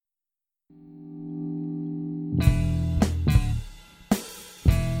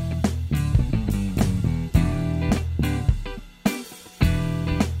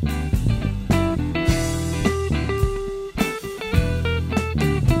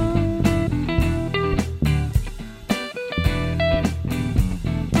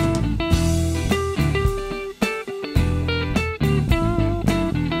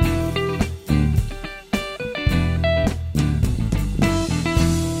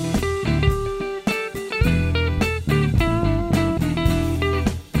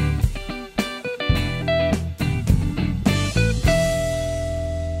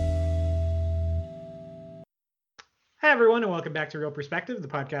welcome back to Real Perspective, the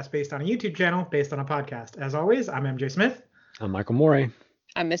podcast based on a YouTube channel based on a podcast. As always, I'm MJ Smith. I'm Michael Morey.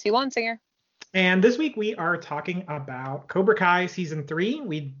 I'm Missy Lonsinger. And this week we are talking about Cobra Kai Season 3.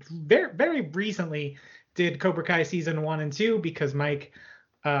 We very recently did Cobra Kai Season 1 and 2 because Mike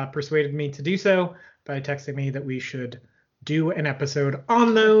persuaded me to do so by texting me that we should do an episode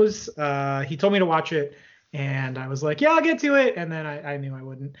on those. He told me to watch it, and I was like, yeah, I'll get to it. And then I knew I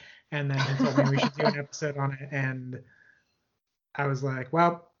wouldn't. And then he told me we should do an episode on it. And I was like,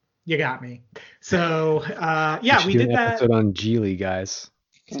 well, you got me. So, yeah, we did that. Episode on Geely, guys.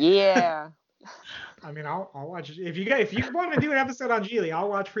 Yeah. I mean, I'll watch it. If you want to do an episode on Geely, I'll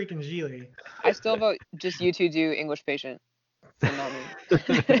watch freaking Geely. I still vote just you two do English Patient. And not me.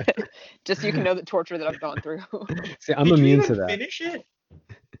 Just so you can know the torture that I've gone through. See, I'm immune to that. Finish it?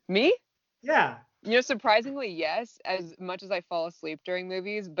 Me? Yeah. You know, surprisingly, yes, as much as I fall asleep during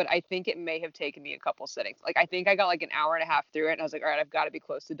movies, but I think it may have taken me a couple sittings. Like, I think I got like an hour and a half through it, and I was like, all right, I've got to be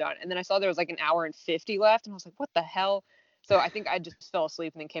close to done. And then I saw there was like an hour and 50 left, and I was like, what the hell? So I think I just fell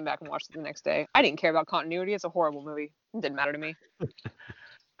asleep and then came back and watched it the next day. I didn't care about continuity. It's a horrible movie. It didn't matter to me.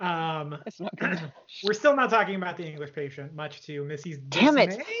 It's not good. We're still not talking about The English Patient, much to Missy's Damn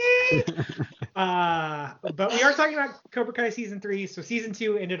dismay. But we are talking about Cobra Kai Season 3. So Season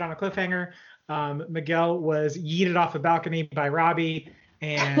 2 ended on a cliffhanger. Miguel was yeeted off a balcony by Robbie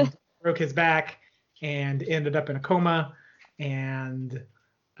and broke his back and ended up in a coma. And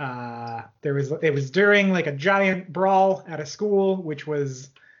it was during like a giant brawl at a school, which was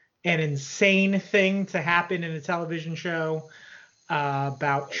an insane thing to happen in a television show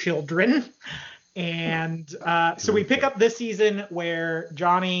about children. And so we pick up this season where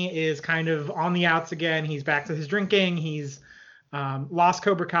Johnny is kind of on the outs again. He's back to his drinking. He's lost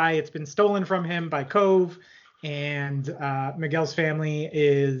Cobra Kai. It's been stolen from him by Cove, and Miguel's family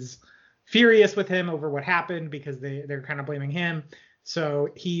is furious with him over what happened because they're kind of blaming him. So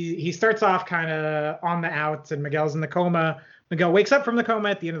he starts off kind of on the outs, and Miguel's in the coma. Miguel wakes up from the coma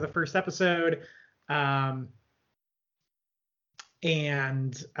at the end of the first episode, and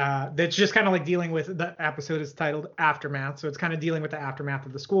that's just kind of like dealing with, the episode is titled Aftermath, so it's kind of dealing with the aftermath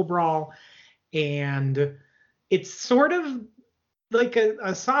of the school brawl, and it's sort of like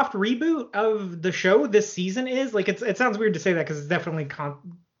a soft reboot of the show. This season is like, it sounds weird to say that because it's definitely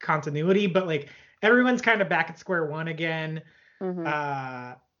continuity, but like everyone's kind of back at square one again.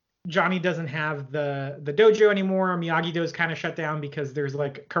 Mm-hmm. Johnny doesn't have the dojo anymore. Miyagi-Do's kind of shut down because there's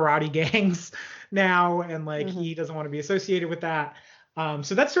like karate gangs now, and like he doesn't want to be associated with that.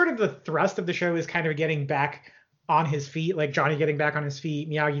 So that's sort of the thrust of the show, is kind of getting back on his feet, like Johnny getting back on his feet,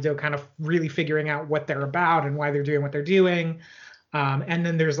 Miyagi-Do kind of really figuring out what they're about and why they're doing what they're doing. And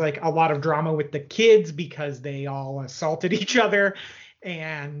then there's like a lot of drama with the kids because they all assaulted each other,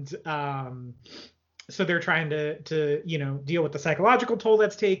 and so they're trying to deal with the psychological toll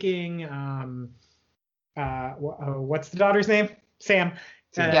that's taking. What's the daughter's name? Sam.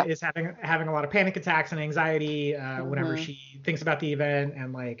 Is having a lot of panic attacks and anxiety whenever she thinks about the event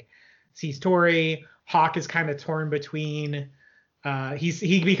and like sees Tori. Hawk is kind of torn between.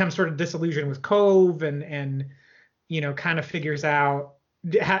 He becomes sort of disillusioned with Cove and kind of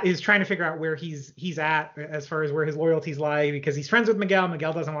is trying to figure out where he's at as far as where his loyalties lie, because he's friends with Miguel.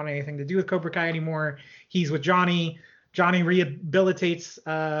 Miguel doesn't want anything to do with Cobra Kai anymore. He's with Johnny. Johnny rehabilitates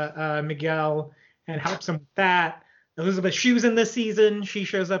Miguel and helps him with that. Elizabeth Shue's in this season. She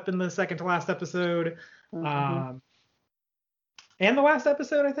shows up in the second to last episode. And the last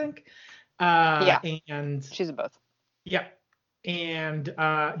episode, I think. And she's in both. Yeah. And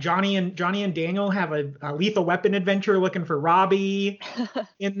Johnny and Daniel have a lethal weapon adventure looking for Robbie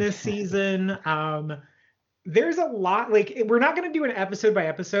in this season. There's a lot, like, we're not going to do an episode by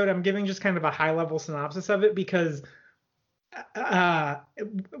episode. I'm giving just kind of a high level synopsis of it because I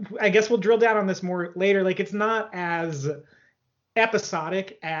guess we'll drill down on this more later. Like, it's not as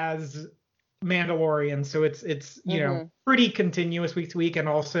episodic as Mandalorian, so it's pretty continuous week to week, and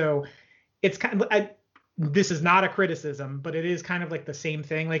also it's kind of this is not a criticism, but it is kind of like the same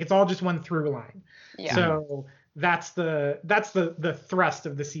thing. Like, it's all just one through line. Yeah. So that's the thrust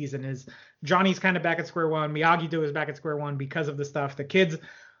of the season, is Johnny's kind of back at square one. Miyagi-Do is back at square one because of the stuff. The kids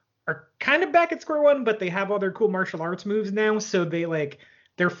are kind of back at square one, but they have all their cool martial arts moves now. So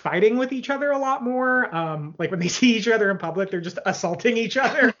they're fighting with each other a lot more. Like when they see each other in public, they're just assaulting each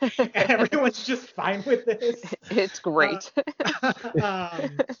other, and everyone's just fine with this. It's great.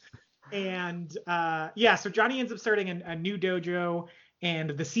 So Johnny ends up starting a new dojo,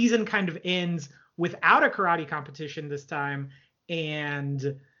 and the season kind of ends without a karate competition this time.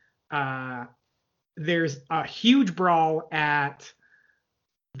 And there's a huge brawl at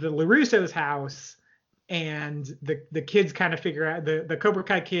the LaRusso's house, and the kids kind of figure out the Cobra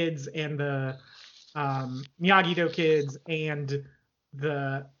Kai kids and the Miyagi-Do kids and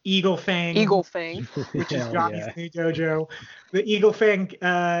the Eagle Fang, which is Hell Johnny's yeah. new dojo. The Eagle Fang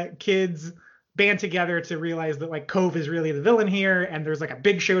kids band together to realize that like Cove is really the villain here, and there's like a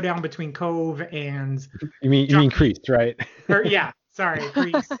big showdown between Cove and You mean Kreese, right? or yeah, sorry,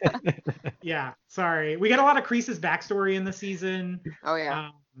 Kreese. Yeah, sorry. We got a lot of Kreese's backstory in the season. Oh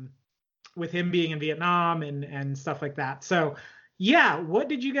yeah. With him being in Vietnam and stuff like that. So yeah, what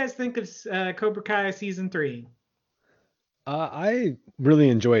did you guys think of Cobra Kai season 3? I really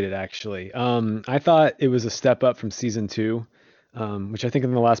enjoyed it actually. I thought it was a step up from season 2, which I think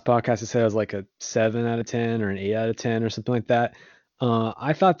in the last podcast I said it was like a 7 out of 10 or an 8 out of 10 or something like that.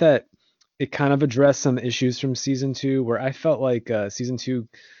 I thought that it kind of addressed some issues from season 2 where I felt like season 2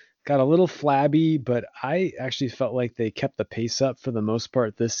 got a little flabby, but I actually felt like they kept the pace up for the most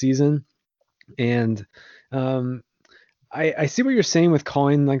part this season. And um, I see what you're saying with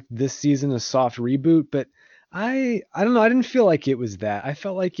calling like this season a soft reboot, but I don't know. I didn't feel like it was that. I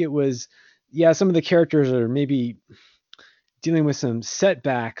felt like it was, yeah, some of the characters are maybe dealing with some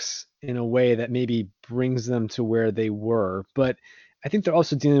setbacks in a way that maybe brings them to where they were, but I think they're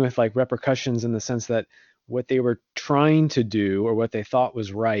also dealing with like repercussions in the sense that what they were trying to do or what they thought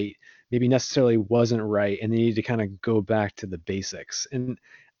was right maybe necessarily wasn't right, and they need to kind of go back to the basics. And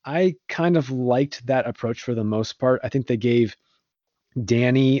I kind of liked that approach for the most part. I think they gave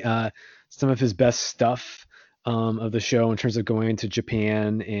Danny some of his best stuff of the show in terms of going to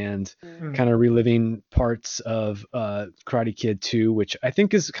Japan and kind of reliving parts of Karate Kid 2, which I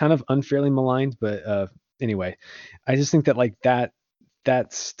think is kind of unfairly maligned. But anyway, I just think that like that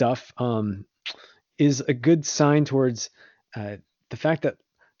stuff is a good sign towards the fact that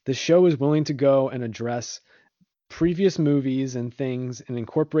the show is willing to go and address previous movies and things and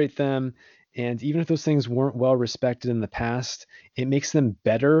incorporate them. And even if those things weren't well respected in the past, it makes them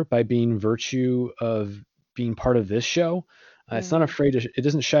better by being virtue of being part of this show. It's not afraid to, it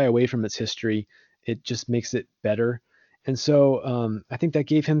doesn't shy away from its history. It just makes it better. And so I think that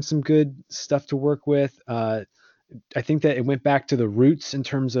gave him some good stuff to work with. I think that it went back to the roots in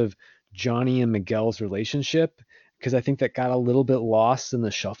terms of Johnny and Miguel's relationship, because I think that got a little bit lost in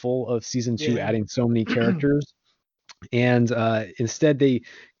the shuffle of season 2, adding so many characters. And instead they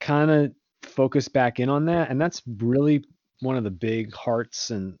kind of focus back in on that, and that's really one of the big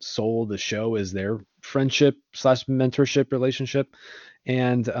hearts and soul of the show is their friendship slash mentorship relationship.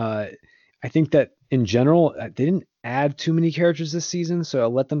 And I think that in general they didn't add too many characters this season, so I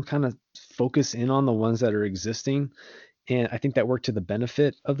let them kind of focus in on the ones that are existing, and I think that worked to the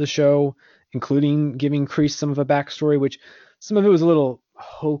benefit of the show, including giving Kreese some of a backstory, which some of it was a little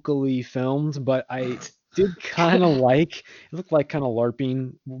hokily filmed, but I did kind of like it. Looked like kind of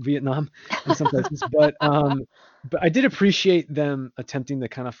LARPing Vietnam in some places, but I did appreciate them attempting to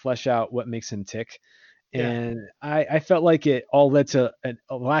kind of flesh out what makes him tick. And I felt like it all led to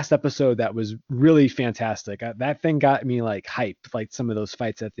a last episode that was really fantastic. That thing got me like hype, like some of those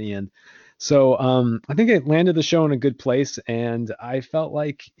fights at the end. So I think it landed the show in a good place, and I felt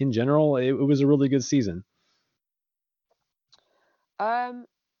like in general it was a really good season.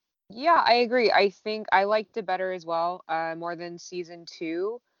 Yeah, I agree. I think I liked it better as well, more than season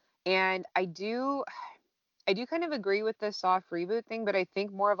 2. And I do kind of agree with the soft reboot thing, but I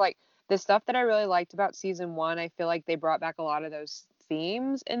think more of like the stuff that I really liked about season 1, I feel like they brought back a lot of those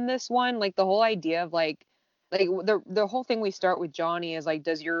themes in this one. Like the whole idea of like the whole thing we start with Johnny is like,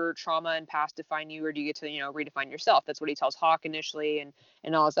 does your trauma and past define you, or do you get to, redefine yourself? That's what he tells Hawk initially,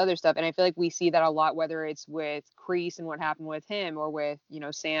 and all this other stuff. And I feel like we see that a lot, whether it's with Kreese and what happened with him, or with,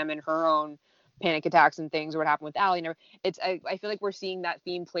 Sam and her own panic attacks and things, or what happened with Allie. I feel like we're seeing that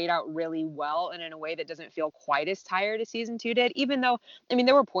theme played out really well, and in a way that doesn't feel quite as tired as season 2 did, even though, I mean,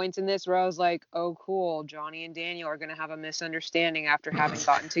 there were points in this where I was like, oh cool, Johnny and Daniel are going to have a misunderstanding after having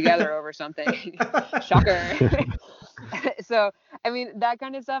gotten together over something. Shocker. So I mean, that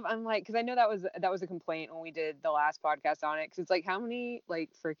kind of stuff, I'm like, because I know that was a complaint when we did the last podcast on it, because it's like, how many like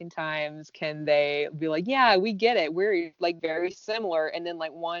freaking times can they be like, yeah, we get it, we're like very similar, and then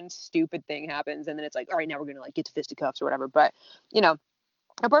like one stupid thing happens, and then it's like, all right, now we're gonna like get to fisticuffs or whatever. But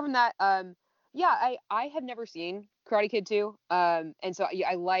apart from that, yeah, I have never seen Karate Kid 2, and so yeah,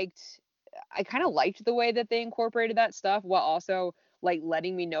 I kind of liked the way that they incorporated that stuff while also like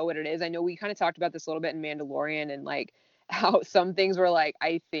letting me know what it is. I know we kind of talked about this a little bit in Mandalorian, and like how some things were like,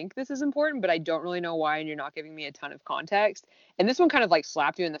 I think this is important, but I don't really know why, and you're not giving me a ton of context. And this one kind of like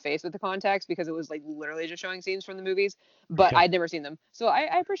slapped you in the face with the context, because it was like literally just showing scenes from the movies, but I'd never seen them. So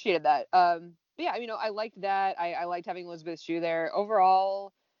I appreciated that. But yeah, I liked that. I liked having Elizabeth Shue there.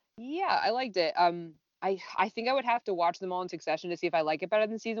 Overall, yeah, I liked it. I think I would have to watch them all in succession to see if I like it better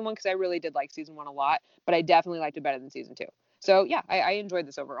than season 1, because I really did like season 1 a lot, but I definitely liked it better than season 2. So yeah, I enjoyed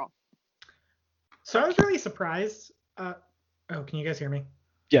this overall. So I was really surprised. Oh, can you guys hear me?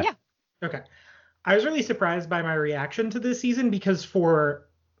 Yeah. Yeah. Okay. I was really surprised by my reaction to this season because for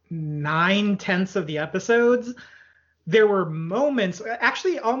 9/10 of the episodes, there were moments,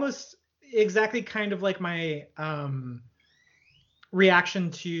 actually almost exactly kind of like my reaction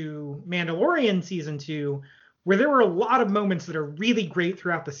to Mandalorian season 2, where there were a lot of moments that are really great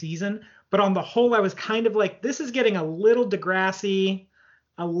throughout the season, but on the whole, I was kind of like, this is getting a little Degrassi,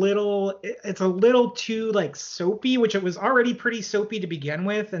 it's a little too like soapy, which it was already pretty soapy to begin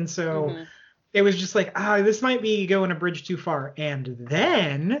with, and so it was just like, this might be going a bridge too far. And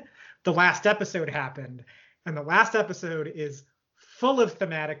then the last episode happened, and the last episode is full of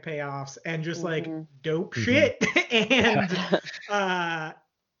thematic payoffs and just like dope shit. And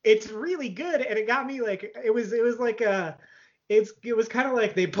it's really good. And it got me like, it was like it was kind of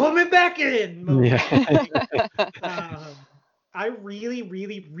like they pulled me back in moment. Yeah. I really,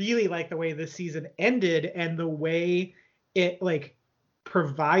 really, really like the way this season ended and the way it like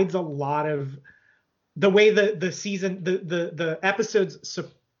provides a lot of the way the season, the episodes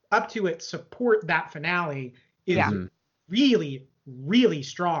up to it support that finale is really, really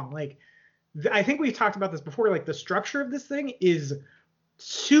strong. Like, I think we've talked about this before, like the structure of this thing is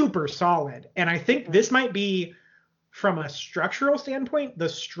super solid. And I think this might be, from a structural standpoint, the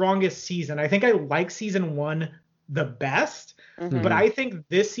strongest season. I think I like season 1 the best, but I think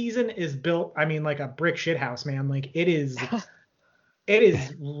this season is built, I mean, like a brick shit house, man. Like it is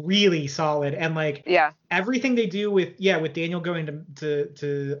really solid. And like everything they do with Daniel going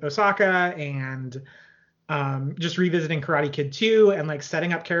to Osaka and just revisiting Karate Kid 2 and like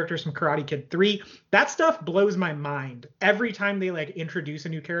setting up characters from Karate Kid 3, that stuff blows my mind. Every time they like introduce a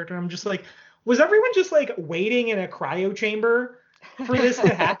new character, I'm just like, was everyone just like waiting in a cryo chamber for this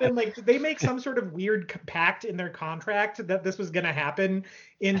to happen? Like, did they make some sort of weird pact in their contract that this was going to happen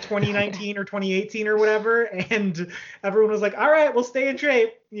in 2019 or 2018 or whatever? And everyone was like, all right, we'll stay in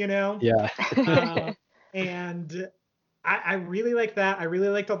shape, you know? Yeah. And I really like that. I really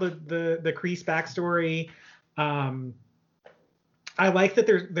liked all the Kreese backstory. I like that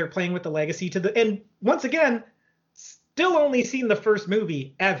they're playing with the legacy and once again, still only seen the first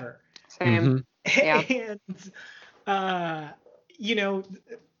movie ever. Same. Yeah. And you know,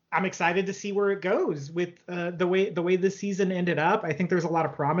 I'm excited to see where it goes with the way this season ended up. I think there's a lot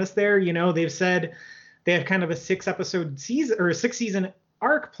of promise there. You know, they've said they have kind of a 6-episode season or a 6-season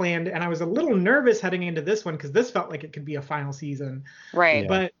arc planned, and I was a little nervous heading into this one because this felt like it could be a final season. Right.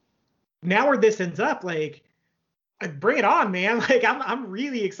 But now where this ends up, like, bring it on, man. Like, I'm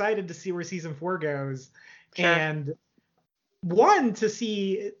really excited to see where season 4 goes. Sure. And one, to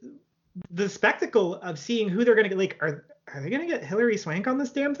see the spectacle of seeing who they're gonna get. Like, are they gonna get Hilary Swank on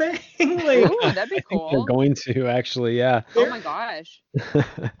this damn thing? Like, ooh, that'd be cool. They're going to actually, yeah. Oh my gosh.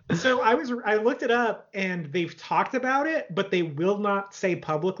 So I looked it up, and they've talked about it, but they will not say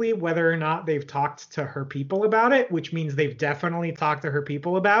publicly whether or not they've talked to her people about it, which means they've definitely talked to her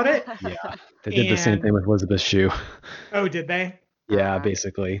people about it. Yeah, they did the same thing with Elizabeth Shue. Oh, did they? Yeah,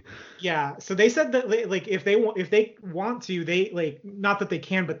 basically. Yeah. So they said that like if they want to, they like, not that they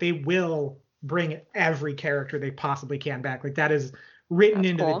can, but they will bring every character they possibly can back. Like, that is written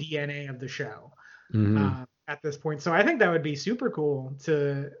into the DNA of the show at this point. So I think that would be super cool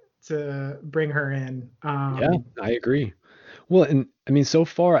to bring her in. Yeah, I agree. Well, and I mean, so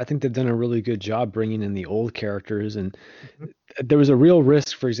far, I think they've done a really good job bringing in the old characters. And there was a real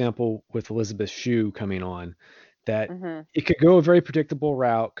risk, for example, with Elizabeth Shue coming on, that it could go a very predictable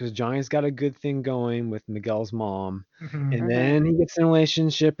route because Johnny's got a good thing going with Miguel's mom. And then he gets in a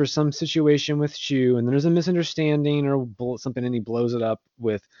relationship or some situation with Shue, and there's a misunderstanding or something, and he blows it up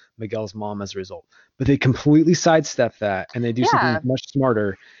with Miguel's mom as a result. But they completely sidestep that, and they do something much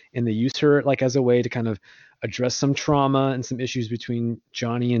smarter, and they use her like as a way to kind of address some trauma and some issues between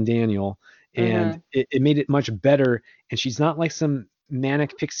Johnny and Daniel. And it made it much better. And she's not like some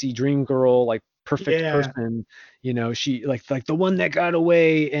manic pixie dream girl, like perfect person, you know, she like the one that got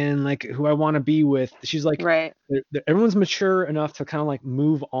away and like who I want to be with. She's like, everyone's mature enough to kind of like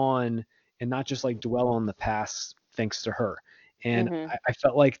move on and not just like dwell on the past thanks to her. And I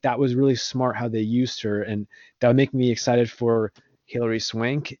felt like that was really smart how they used her, and that would make me excited for Hilary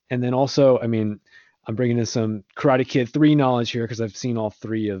Swank. And then also, I mean, I'm bringing in some Karate Kid 3 knowledge here because I've seen all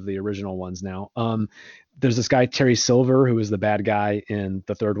 3 of the original ones now. there's this guy Terry Silver who was the bad guy in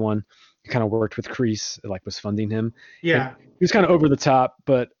the third one. He kind of worked with Kreese, like was funding him. And Yeah. he was kind of over the top,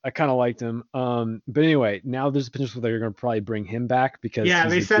 but I kind of liked him. But anyway, now there's a potential that they're going to probably bring him back because Yeah,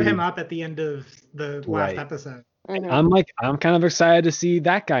 he's they the set him dude. up at the end of the last Right. episode. Mhm. I'm kind of excited to see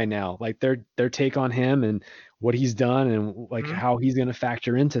that guy now, like their take on him and what he's done and like Mhm. how he's going to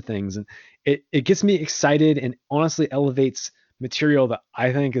factor into things. And it gets me excited and honestly elevates material that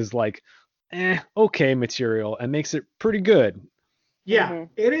I think is like, okay material and makes it pretty good. Yeah, Mhm.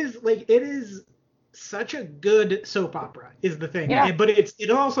 it is such a good soap opera is the thing. Yeah. But it's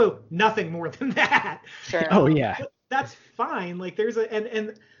also nothing more than that. Sure. Oh yeah. But that's fine. Like there's a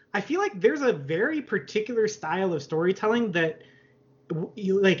and I feel like there's a very particular style of storytelling that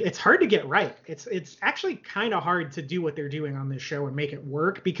like it's hard to get right. It's actually kind of hard to do what they're doing on this show and make it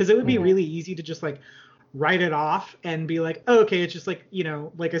work because it would be Mhm. really easy to just like write it off and be like, oh, okay, it's just like,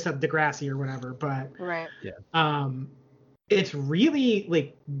 like I said, Degrassi or whatever. But Right. it's really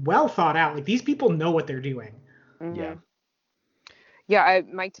like well thought out. Like these people know what they're doing. Mhm. Yeah. Yeah,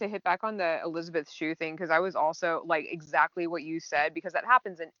 Mike, to hit back on the Elizabeth Shue thing, because I was also like exactly what you said, because that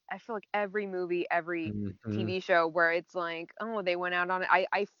happens in I feel like every movie, every Mhm. TV show where it's like, oh, they went out on it.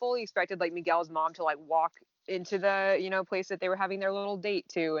 I fully expected like Miguel's mom to like walk into the place that they were having their little date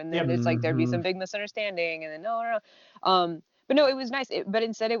to, and then Yep. it's like there'd be some Mhm. big misunderstanding, and then no. But no, it was nice. But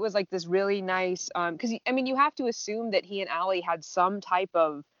instead, it was like this really nice. Because I mean, you have to assume that he and Allie had some type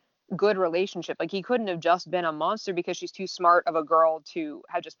of good relationship. Like he couldn't have just been a monster because she's too smart of a girl to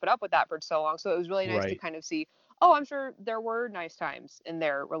have just put up with that for so long. So it was really nice to Right. kind of see, oh, I'm sure there were nice times in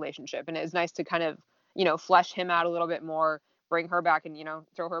their relationship. And it was nice to kind of, flesh him out a little bit more, bring her back and,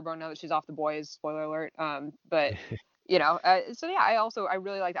 throw her a bone now that she's off the boys, spoiler alert. But so yeah, I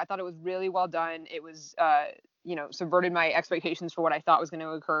really liked it. I thought it was really well done. It was, subverted my expectations for what I thought was going to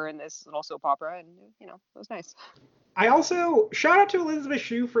occur in this little soap opera. And, it was nice. I also shout out to Elizabeth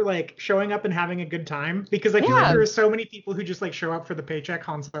Shue for like showing up and having a good time because I feel like Yeah. there are so many people who just like show up for the paycheck,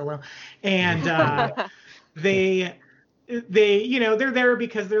 Han Solo, and they they're there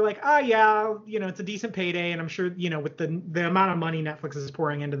because they're like, oh yeah, it's a decent payday, and I'm sure with the amount of money Netflix is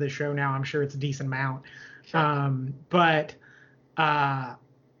pouring into this show now, I'm sure it's a decent amount. Sure. But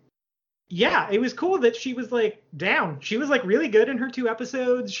yeah, it was cool that she was like down. She was like really good in her 2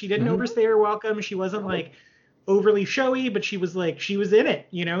 episodes. She didn't Mhm. overstay her welcome. She wasn't like overly showy, but she was in it.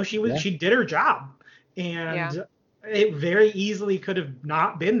 She did her job, and it very easily could have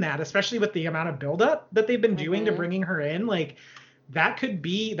not been that, especially with the amount of buildup that they've been doing to bringing her in. Like that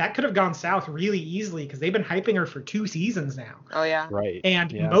could have gone south really easily because they've been hyping her for 2 seasons now. Oh yeah. Right.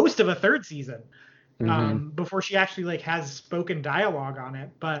 And Yeah. most of a third season Mhm. before she actually like has spoken dialogue on it.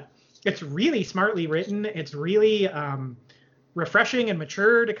 But it's really smartly written. It's really refreshing and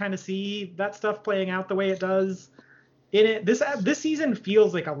mature to kind of see that stuff playing out the way it does in it. This season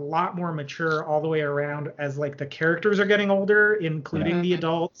feels like a lot more mature all the way around as like the characters are getting older, including the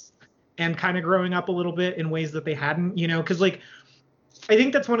adults, and kind of growing up a little bit in ways that they hadn't, because like I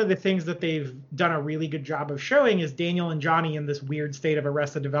think that's one of the things that they've done a really good job of showing is Daniel and Johnny in this weird state of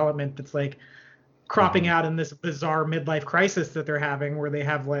arrested development that's like cropping out in this bizarre midlife crisis that they're having where they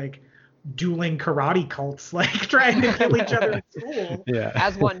have like dueling karate cults like trying to kill each other at school. Yeah.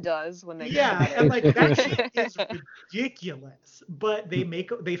 As one does when they and like that shit is ridiculous, but they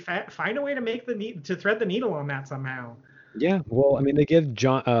find a way to thread the needle on that somehow. Yeah, well, I mean, they give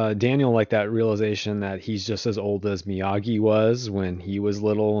Daniel like that realization that he's just as old as Miyagi was when he was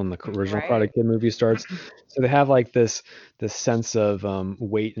little and the original Right. Karate Kid movie starts. So they have like this sense of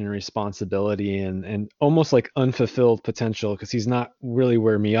weight and responsibility and almost like unfulfilled potential because he's not really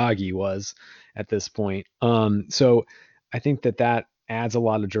where Miyagi was at this point. So I think that adds a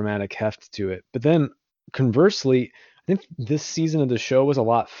lot of dramatic heft to it. But then conversely, I think this season of the show was a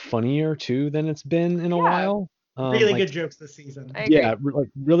lot funnier too than it's been in a while. Really Like, good jokes this season. I agree. yeah, like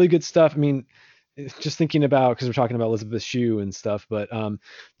really good stuff. I mean, just thinking about because we're talking about Elizabeth Shue and stuff, but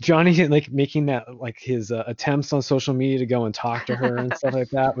Johnny like making that like his attempts on social media to go and talk to her and stuff like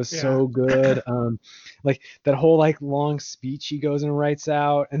that was so good. Like that whole like long speech he goes and writes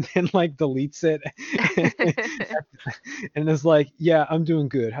out and then like deletes it and is like, yeah, I'm doing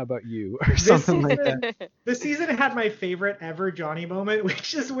good. How about you? Or something like that. This season had my favorite ever Johnny moment,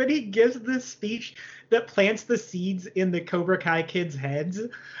 which is when he gives this speech that plants the seeds in the Cobra Kai kids' heads.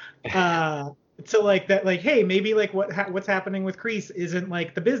 So like that, like, hey, maybe like what's happening with Kreese isn't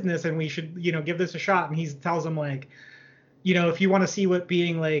like the business, and we should give this a shot. And he tells them like, if you want to see what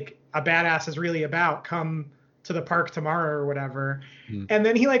being like a badass is really about, come to the park tomorrow or whatever. Mm. And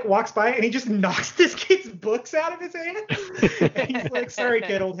then he like walks by and he just knocks this kid's books out of his hands. And he's like, sorry,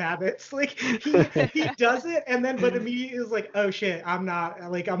 kid, old habits. Like he does it, and then but immediately is like, oh shit, I'm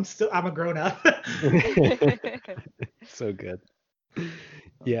not like I'm a grown up. So good.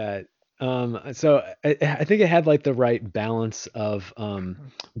 Yeah. So I think it had like the right balance of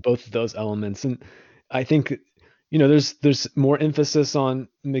both of those elements, and I think there's more emphasis on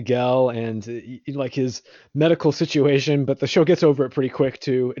Miguel and like his medical situation, but the show gets over it pretty quick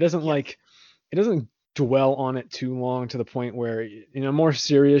too. It doesn't it doesn't dwell on it too long to the point where a more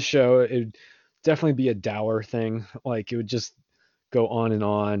serious show it'd definitely be a dour thing. Like it would just go on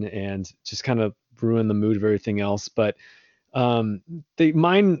and just kind of ruin the mood of everything else. But they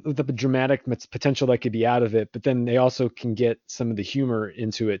mine the dramatic potential that could be out of it, but then they also can get some of the humor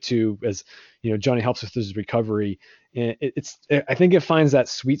into it too, as Johnny helps with his recovery. And I think it finds that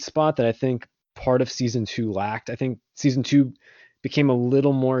sweet spot that I think part of season 2 lacked. I think season 2 became a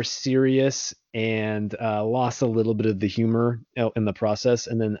little more serious and lost a little bit of the humor in the process,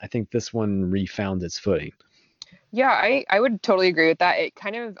 and then I think this one refound its footing. Yeah, I would totally agree with that. It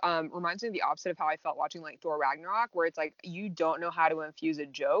kind of reminds me of the opposite of how I felt watching like Thor Ragnarok, where it's like you don't know how to infuse a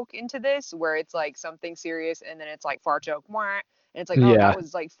joke into this, where it's like something serious and then it's like fart joke, and it's like, oh, that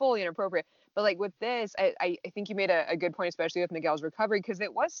was like fully inappropriate. But like with this, I think you made a good point, especially with Miguel's recovery, because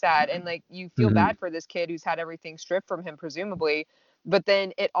it was sad and like you feel bad for this kid who's had everything stripped from him, presumably. But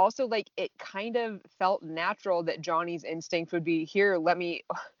then it also like it kind of felt natural that Johnny's instinct would be, here, let me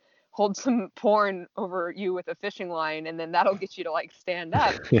hold some porn over you with a fishing line, and then that'll get you to like stand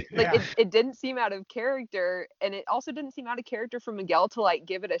up. Like it didn't seem out of character, and it also didn't seem out of character for Miguel to like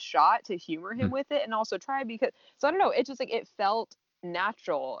give it a shot, to humor him with it and also try, because so I don't know, it just like it felt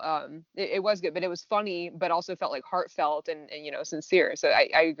natural. It was good, but it was funny, but also felt like heartfelt and sincere. So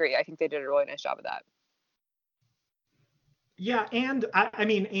I agree. I think they did a really nice job of that. Yeah, and I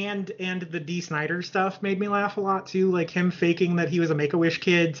mean, and the Dee Snider stuff made me laugh a lot too, like him faking that he was a Make-A-Wish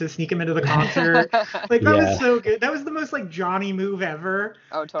kid to sneak him into the concert. Like that was so good. That was the most like Johnny move ever.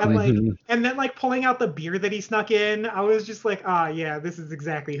 Oh, totally. And and then like pulling out the beer that he snuck in, I was just like, yeah, this is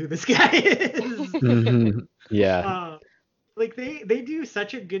exactly who this guy is. Yeah. Like they do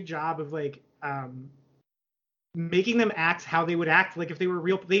such a good job of like making them act how they would act like if they were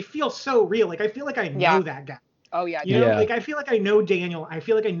real. They feel so real. Like I feel like I know that guy. Oh yeah. You know, like I feel like I know Daniel. I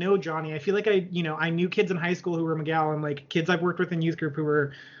feel like I know Johnny. I feel like I knew kids in high school who were Miguel, and like kids I've worked with in youth group who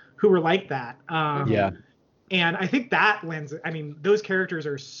were like that. And I think that lends. I mean, those characters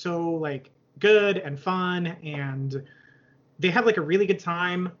are so like good and fun, and they have like a really good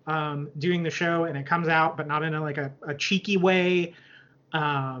time doing the show, and it comes out, but not in a cheeky way.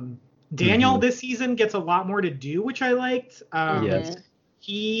 Daniel this season gets a lot more to do, which I liked.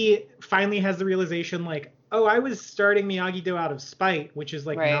 He finally has the realization like, oh, I was starting Miyagi-Do out of spite, which is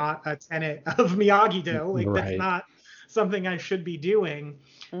like not a tenet of Miyagi-Do. Like that's not something I should be doing.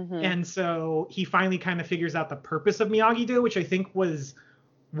 And so he finally kind of figures out the purpose of Miyagi-Do, which I think was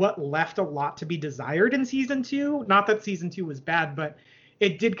what left a lot to be desired in season 2. Not that season 2 was bad, but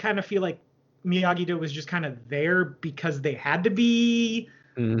it did kind of feel like Miyagi-Do was just kind of there because they had to be,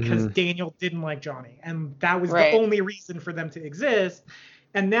 because Daniel didn't like Johnny. And that was the only reason for them to exist.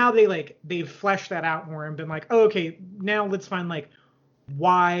 And now they've fleshed that out more and been like, oh, okay, now let's find like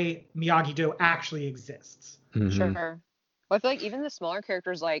why Miyagi-Do actually exists. Sure. Well, I feel like even the smaller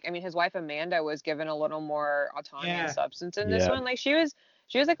characters, like, I mean, his wife Amanda was given a little more autonomy and substance in this one. Like she was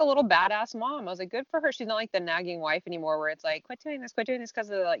like a little badass mom. I was like, good for her. She's not like the nagging wife anymore where it's like, quit doing this because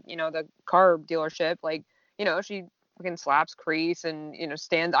of like, the car dealership. Like, she fucking slaps Kreese and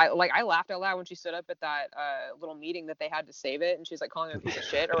stands. I laughed out loud when she stood up at that little meeting that they had to save it, and she's like calling him a piece of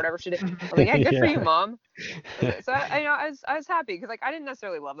shit or whatever she did. I was like, yeah, good for you, mom. So I was happy because like I didn't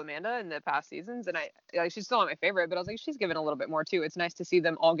necessarily love Amanda in the past seasons, and she's still not my favorite, but I was like, she's given a little bit more too. It's nice to see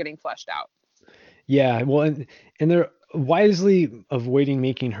them all getting fleshed out. Yeah, well, and they're wisely avoiding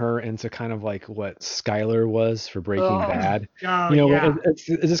making her into kind of like what Skylar was for Breaking Bad.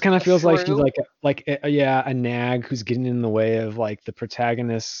 It just kind of feels like she's like a nag who's getting in the way of like the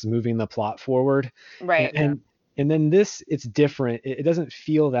protagonists moving the plot forward. Right. And then this, it's different. It doesn't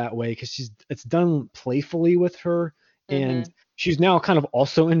feel that way because it's done playfully with her, and she's now kind of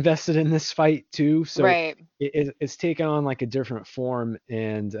also invested in this fight too. So it's taken on like a different form.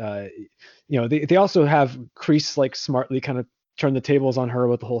 And, they also have Kreese like smartly kind of turn the tables on her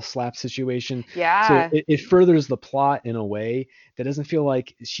with the whole slap situation. Yeah. So it furthers the plot in a way that doesn't feel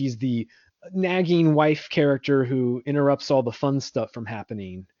like she's the nagging wife character who interrupts all the fun stuff from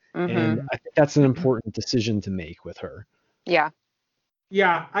happening. And I think that's an important decision to make with her. Yeah.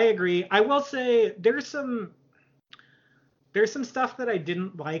 Yeah, I agree. I will say there's some there's some stuff that I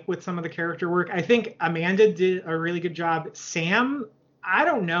didn't like with some of the character work. I think Amanda did a really good job. Sam, I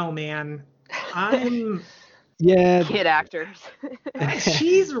don't know, man. I'm Yeah. Kid actors.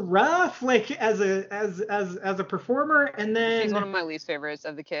 she's rough, like as a performer, and She's one then of my least favorites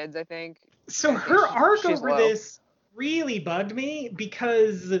of the kids, I think. so I think her arc she's over low. this really bugged me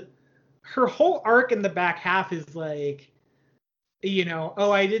because her whole arc in the back half is like, you know,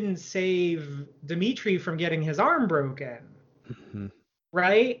 oh, I didn't save Dimitri from getting his arm broken,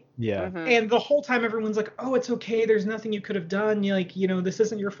 right? Yeah. Mhm. And the whole time everyone's like, oh, it's okay, there's nothing you could have done, you like, you know, this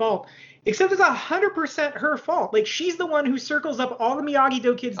isn't your fault. Except it's 100% her fault. Like, she's the one who circles up all the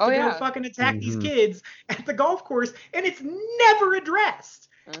Miyagi-Do kids to go fucking attack these kids at the golf course, and it's never addressed.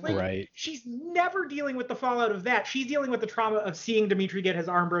 Like, Right. she's never dealing with the fallout of that. She's dealing with the trauma of seeing Dimitri get his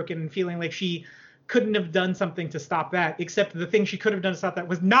arm broken and feeling like she couldn't have done something to stop that, except the thing she could have done to stop that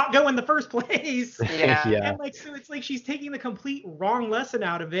was not go in the first place. Yeah. And like, so it's like she's taking the complete wrong lesson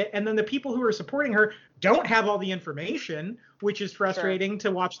out of it, and then the people who are supporting her don't have all the information, which is frustrating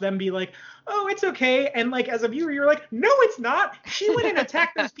to watch them be like, oh, it's okay. And like, as a viewer, you're like, no, it's not. She went and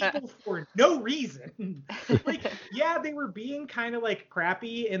attacked those people for no reason. Like, yeah, they were being kind of like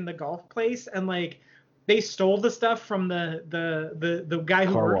crappy in the golf place, and like they stole the stuff from the guy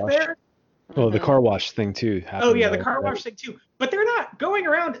who Car worked wash. there. Oh, the car wash thing too happened. Oh yeah, the car wash thing too. But they're not going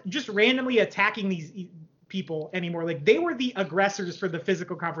around just randomly attacking these people anymore. Like, they were the aggressors for the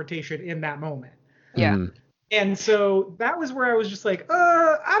physical confrontation in that moment. Yeah. And so that was where I was just like,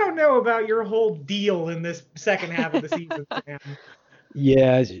 I don't know about your whole deal in this second half of the season, man.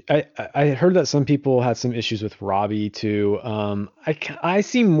 Yeah, I heard that some people had some issues with Robbie too. I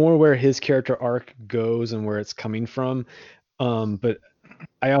see more where his character arc goes and where it's coming from. But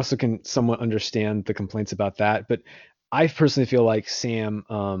I also can somewhat understand the complaints about that. But I personally feel like Sam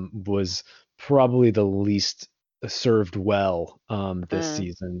was probably the least served well this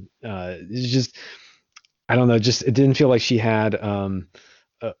season. It's just, I don't know, just it didn't feel like she had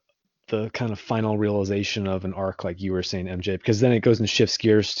the kind of final realization of an arc like you were saying, MJ, because then it goes and shifts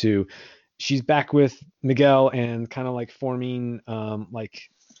gears to she's back with Miguel and kind of like forging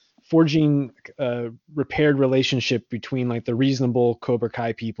a repaired relationship between like the reasonable Cobra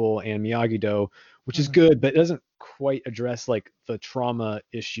Kai people and Miyagi-Do, which is good, but it doesn't quite address like the trauma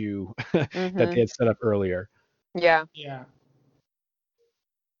issue that they had set up earlier. Yeah. Yeah.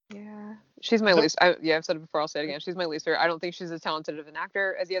 Yeah. She's my least. I've said it before. I'll say it again. She's my least favorite. I don't think she's as talented of an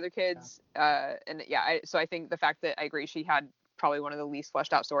actor as the other kids. So I think the fact that I agree she had probably one of the least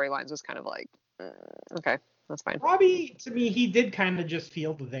fleshed out storylines was kind of like, okay, that's fine. Robbie, to me, he did kind of just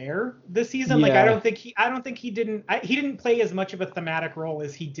feel there this season. Yeah. Like, I don't think he didn't play as much of a thematic role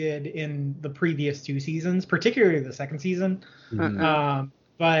as he did in the previous two seasons, particularly the second season.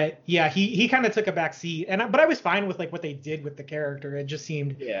 But yeah, he kind of took a back seat, but I was fine with like what they did with the character. It just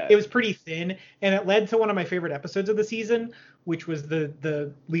seemed it was pretty thin, and it led to one of my favorite episodes of the season, which was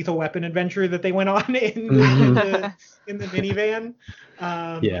the Lethal Weapon adventure that they went on in the minivan,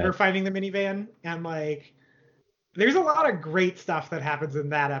 or finding the minivan, and like there's a lot of great stuff that happens in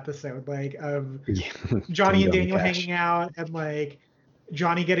that episode, like of Johnny and Daniel hanging out, and like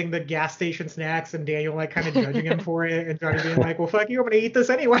Johnny getting the gas station snacks and Daniel like kind of judging him for it, and Johnny being like, well, fuck you, I'm gonna eat this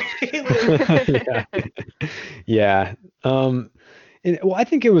anyway. Yeah. Well, I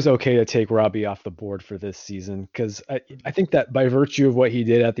think it was okay to take Robbie off the board for this season, because I think that by virtue of what he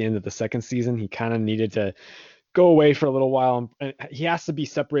did at the end of the second season, he kind of needed to go away for a little while, and he has to be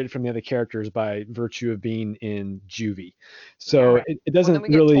separated from the other characters by virtue of being in juvie. So it doesn't then we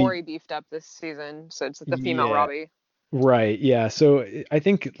really get Tori beefed up this season, so it's the female Robbie. Right. Yeah. So I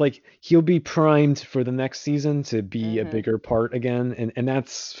think like he'll be primed for the next season to be a bigger part again. And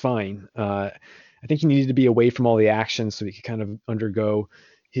that's fine. I think he needed to be away from all the action so he could kind of undergo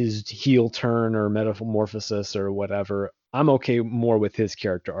his heel turn or metamorphosis or whatever. I'm okay more with his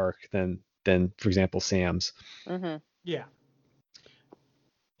character arc than for example, Sam's. Yeah.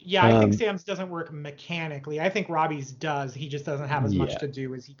 Yeah, I think Sam's doesn't work mechanically. I think Robbie's does. He just doesn't have as much to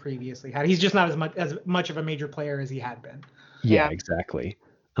do as he previously had. He's just not as much of a major player as he had been. Yeah, exactly.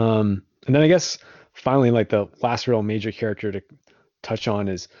 And then I guess finally, like the last real major character to touch on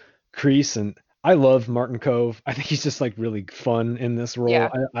is Kreese, and I love Martin Kove. I think he's just like really fun in this role. Yeah.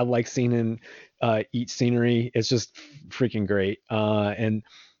 I like seeing him eat scenery. It's just freaking great. And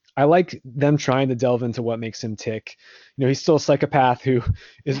I like them trying to delve into what makes him tick. You know, he's still a psychopath who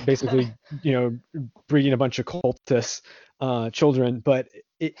is basically, breeding a bunch of cultists, children, but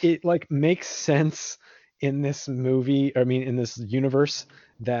it like makes sense in this movie, in this universe,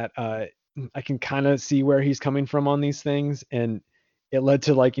 that I can kind of see where he's coming from on these things. And it led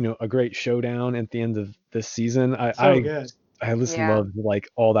to like, a great showdown at the end of this season. I I just Yeah. loved like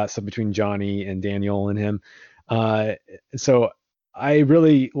all that stuff between Johnny and Daniel and him. Uh, so I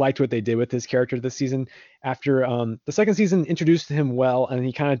really liked what they did with his character this season. After the second season introduced him well, and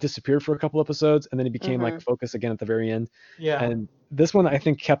he kind of disappeared for a couple episodes, and then he became like Hmm. a focus again at the very end. Yeah. And this one I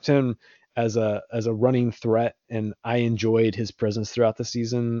think kept him as a running threat, and I enjoyed his presence throughout the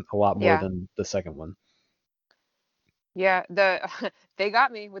season a lot more Yeah. than the second one. Yeah, they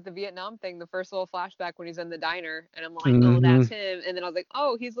got me with the Vietnam thing, the first little flashback when he's in the diner, and I'm like, oh, Hmm. that's him. And then I was like,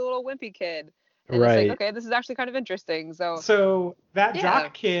 oh, he's the little wimpy kid. And it's like, Right. okay, this is actually kind of interesting. So, So that yeah.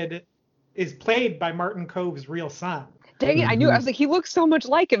 jock kid is played by Martin Cove's real son. Dang it, I knew. I was like, he looks so much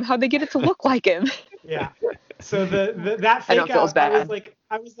like him. How'd they get it to look like him? Yeah. So that I know fake it feels out, bad.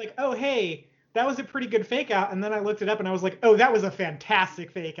 I was like, oh hey, that was a pretty good fake out. And then I looked it up and I was like, oh, that was a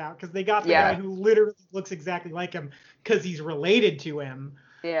fantastic fake out because they got the Yeah. guy who literally looks exactly like him because he's related to him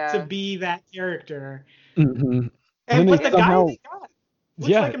to Yeah. be that character. Hmm. And then but they the guy somehow, they got looks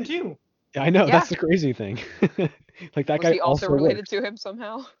yeah, like him too. I know Yeah. that's the crazy thing. Like that Was guy he also also related works. to him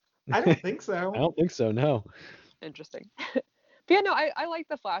somehow? I don't think I so. don't think so. No. Interesting. But yeah, no, I like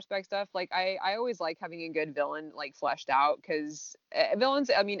the flashback stuff. Like I always like having a good villain like fleshed out because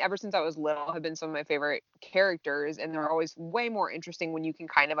villains, I mean, ever since I was little, have been some of my favorite characters, and they're always way more interesting when you can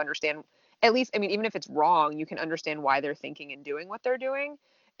kind of understand. At least, I mean, even if it's wrong, you can understand why they're thinking and doing what they're doing.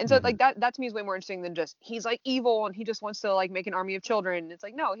 And so Mhm. like that to me is way more interesting than just he's like evil and he just wants to like make an army of children. It's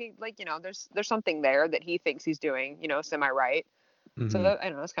like no, he like there's something there that he thinks he's doing, semi right. So Mhm. that, I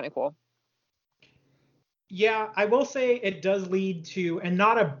don't know, that's kind of cool. Yeah, I will say it does lead to, and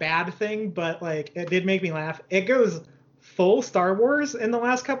not a bad thing, but like it did make me laugh. It goes full Star Wars in the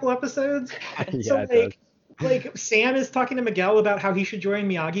last couple episodes. So Yeah, it does. like Sam is talking to Miguel about how he should join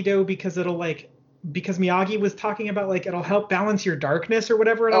Miyagi-Do because Miyagi was talking about like it'll help balance your darkness or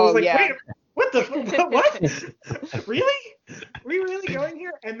whatever, and I was Oh like, yeah. wait, what the what? Really? We really going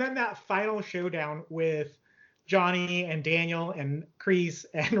here? And then that final showdown with Johnny and Daniel and Kreese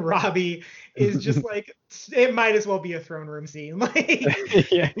and Robbie is just like it might as well be a throne room scene.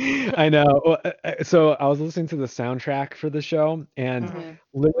 Like, Yeah, I know. Well, so I was listening to the soundtrack for the show, and Mhm.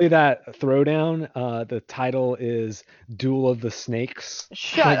 literally that throwdown, the title is Duel of the Snakes.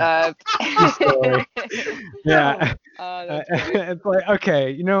 Shut Like up. the story. Yeah. That's great. It's like,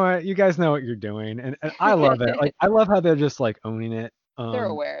 okay, you know what? You guys know what you're doing, and I love it. Like I love how they're just like owning it. They're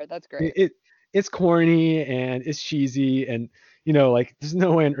aware. That's It, great. it it's corny and it's cheesy, and like there's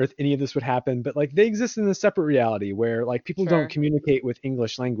no way on earth any of this would happen, but like they exist in a separate reality where like people don't Sure. communicate with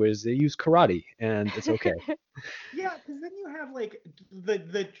English language, they use karate, and it's okay. yeah, because then you have like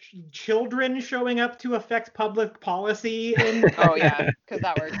the children showing up to affect public policy, and Oh yeah, because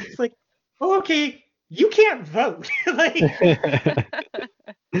that works. it's like, oh, okay, you can't vote. Like,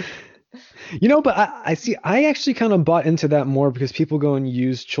 But I see, I actually kind of bought into that more because people go and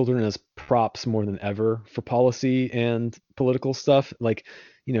use children as props more than ever for policy and political stuff. Like,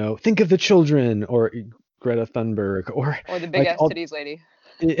 think of the children, or Greta Thunberg, or Or the big like ass all, titties lady.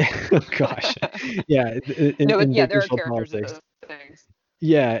 oh gosh, yeah, No, but in yeah, big there are digital characters in politics. those things.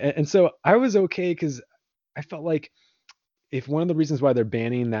 Yeah, and so I was okay because I felt like if one of the reasons why they're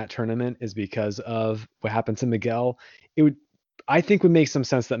banning that tournament is because of what happened to Miguel, it would, I think, would make some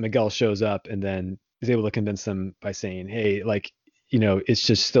sense that Miguel shows up and then is able to convince them by saying, hey, like, it's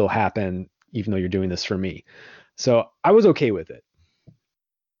just still happen even though you're doing this for me. So I was okay with it.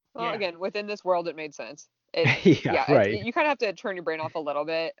 Well, yeah, again, within this world, it made sense. Yeah, right. You kind of have to turn your brain off a little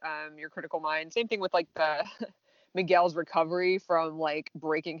bit, your critical mind. Same thing with like the Miguel's recovery from like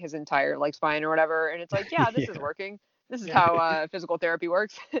breaking his entire like spine or whatever. And it's like, yeah, this is Yeah, working. This is yeah. how physical therapy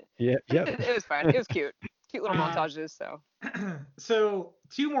works. yeah, yep. It was fun. It was cute. Cute little Uh, montages. So so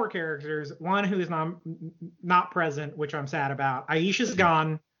two more characters. One who is not present, which I'm sad about. Aisha's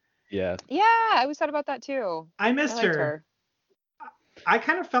gone. Yeah. yeah, I was sad about that too. I I missed liked her. her. I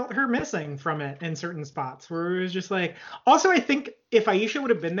kind of felt her missing from it in certain spots where it was just like. Also, I think if Aisha would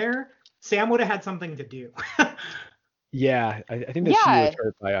have been there, Sam would have had something to do. Yeah, I think that she was Yeah.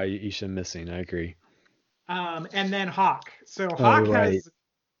 hurt by Aisha missing. I agree. And then Hawk. So Oh, Hawk right. has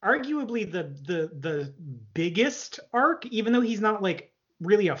arguably the biggest arc, even though he's not like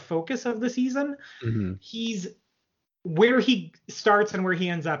really a focus of the season. Hmm. He's where he starts and where he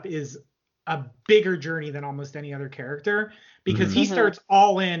ends up is a bigger journey than almost any other character because he Mhm. starts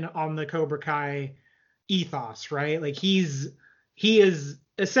all in on the Cobra Kai ethos, right? Like he is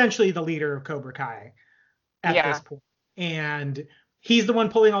essentially the leader of Cobra Kai at Yeah. this point. And he's the one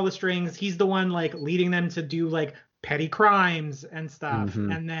pulling all the strings. He's the one like leading them to do like petty crimes and stuff.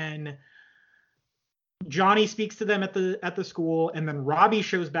 Mhm. And then Johnny speaks to them at the school, and then Robbie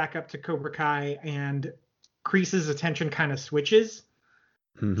shows back up to Cobra Kai, and Kreese's attention kind of switches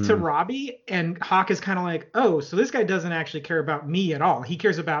to Mhm. Robbie, and Hawk is kind of like, oh, so this guy doesn't actually care about me at all. He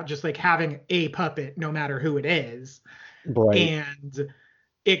cares about just like having a puppet, no matter who it is. Right. And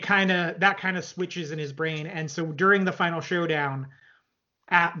that kind of switches in his brain. And so during the final showdown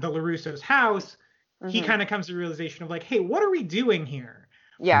at the LaRusso's house, he Mhm. kind of comes to the realization of like, hey, what are we doing here?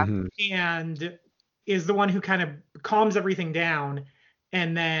 Yeah. Mhm. And is the one who kind of calms everything down.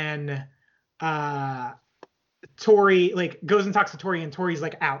 And then Tori like goes and talks to Tori, and Tori's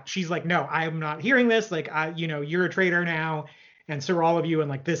like out. She's like, no, I'm not hearing this. Like, you're a traitor now, and so are all of you, and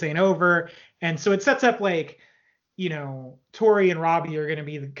like this ain't over. And so it sets up like, Tori and Robbie are going to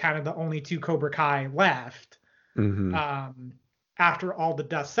be kind of the only two Cobra Kai left Mhm. um, after all the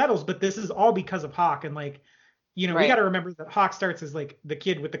dust settles. But this is all because of Hawk, and like, we Right. got to remember that Hawk starts as like the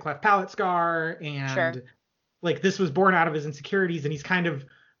kid with the cleft palate scar, Sure. and like this was born out of his insecurities, and he's kind of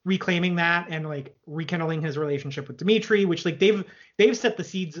reclaiming that and like rekindling his relationship with Dimitri, which like they've set the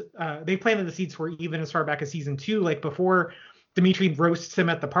seeds, they planted the seeds for even as far back as season 2, like before Dimitri roasts him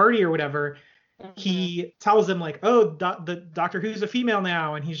at the party or whatever. Mhm. He tells him like, oh, the Doctor Who's a female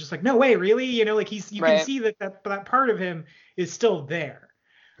now, and he's just like, no way, really? Like you can Right. see that part of him is still there.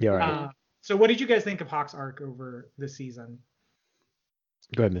 Yeah. Right. So what did you guys think of Hawk's arc over this season?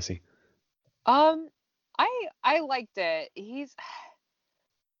 Go ahead, Missy. I liked it. He's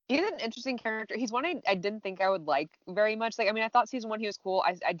an interesting character. He's one I didn't think I would like very much. Like, I mean, I thought season 1 he was cool.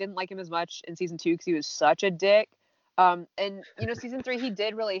 I didn't like him as much in season 2 because he was such a dick. And season 3 he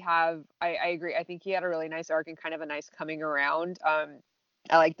did really have. I agree. I think he had a really nice arc and kind of a nice coming around. I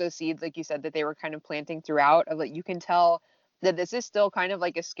like those seeds, like you said, that they were kind of planting throughout. Of like, you can tell that this is still kind of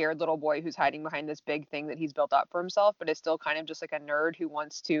like a scared little boy who's hiding behind this big thing that he's built up for himself, but is still kind of just like a nerd who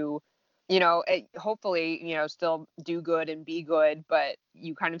wants to hopefully, still do good and be good, but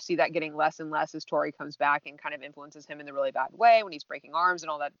you kind of see that getting less and less as Tori comes back and kind of influences him in the really bad way when he's breaking arms and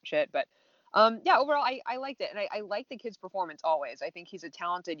all that shit. But yeah, overall, I liked it. And I like the kid's performance always. I think he's a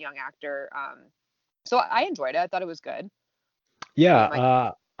talented young actor. So I enjoyed it. I thought it was good.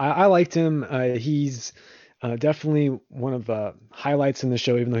 Yeah. I liked him. He's definitely one of the highlights in the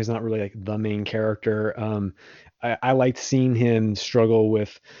show, even though he's not really like the main character. I liked seeing him struggle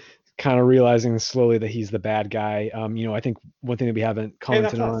with kind of realizing slowly that he's the bad guy. I think one thing that we haven't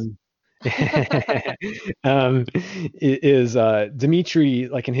commented on is Dimitri,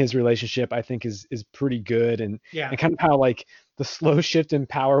 like in his relationship, I think is pretty good, and kind of how like the slow shift in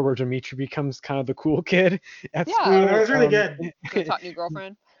power where Dimitri becomes kind of the cool kid at school. That was really good. The hot new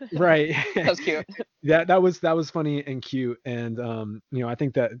girlfriend. Right. That was cute. that was funny and cute, and I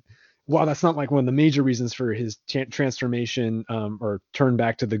think that while that's not like one of the major reasons for his transformation or turn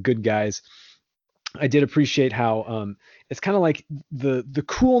back to the good guys, I did appreciate how it's kind of like the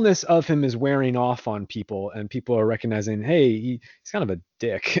coolness of him is wearing off on people, and people are recognizing, hey, he's kind of a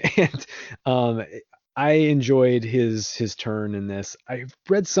dick. And I enjoyed his turn in this. I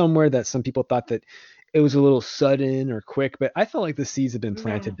read somewhere that some people thought that it was a little sudden or quick, but I felt like the seeds had been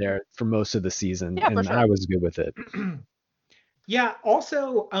planted there for most of the season, and sure. I was good with it. Yeah.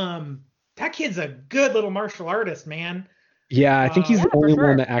 Also, that kid's a good little martial artist, man. Yeah, I think he's the only sure.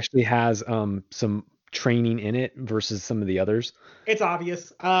 one that actually has some training in it versus some of the others. It's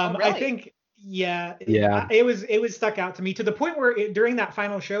obvious. Really? I think, yeah. Yeah. It was stuck out to me to the point where during that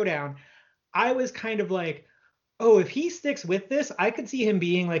final showdown, I was kind of like, oh, if he sticks with this, I could see him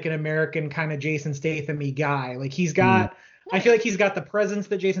being like an American kind of Jason Statham-y guy. Like he's got, I feel like he's got the presence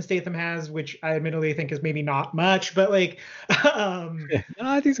that Jason Statham has, which I admittedly think is maybe not much, but like, No,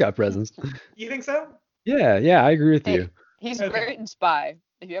 I think he's got presence. You think so? Yeah, I agree with you. He's great in Spy.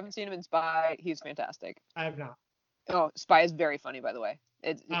 If you haven't seen him in Spy, he's fantastic. I have not. Oh, Spy is very funny, by the way.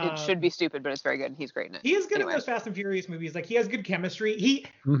 It should be stupid, but it's very good. He's great in it. He is good in those Fast and Furious movies. Like he has good chemistry.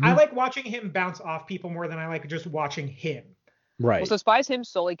 I like watching him bounce off people more than I like just watching him. Right. Well, so Spy's him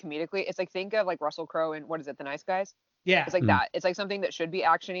solely comedically. It's like, think of like Russell Crowe in, what is it, The Nice Guys? Yeah. It's like that. It's like something that should be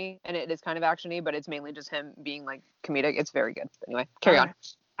actiony, and it is kind of actiony, but it's mainly just him being like comedic. It's very good. But anyway, carry on.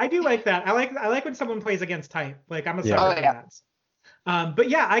 I do like that. I like when someone plays against type. Like I'm a sucker for that. But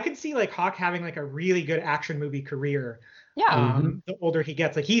yeah, I could see like Hawk having like a really good action movie career. Yeah. The older he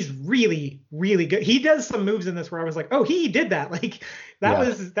gets, like he's really, really good. He does some moves in this where I was like, oh, he did that. Like that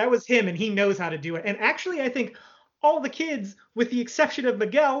was him, and he knows how to do it. And actually, I think all the kids, with the exception of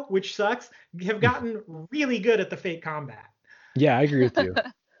Miguel, which sucks, have gotten really good at the fake combat. Yeah, I agree with you.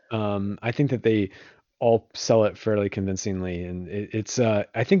 I think that they all sell it fairly convincingly, and it's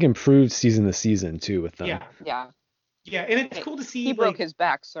I think improved season to season too with them. Yeah, and it's cool to see. He broke his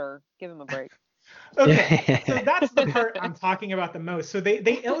back, sir. Give him a break. Okay, so that's the part I'm talking about the most. So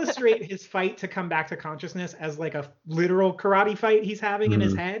they illustrate his fight to come back to consciousness as like a literal karate fight he's having in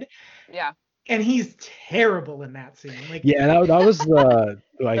his Mhm. head, Yeah. and he's terrible in that scene. Like, Yeah, that was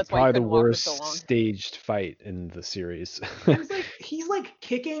like That's why you probably the couldn't walk for so worst long. staged fight in the series. he's like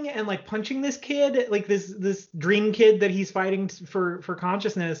kicking and like punching this kid, like this dream kid that he's fighting for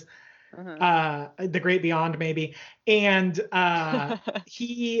consciousness, the great beyond maybe, and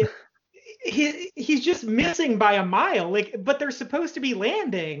he he's just missing by a mile, like, but they're supposed to be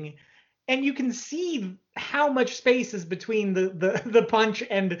landing, and you can see how much space is between the punch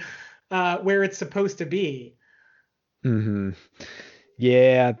and where it's supposed to be. hmm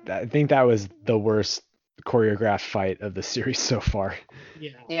Yeah, I think that was the worst choreographed fight of the series so far.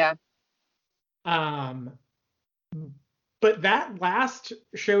 Yeah. Um, but that last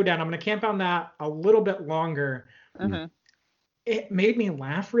showdown, I'm gonna camp on that a little bit longer. It made me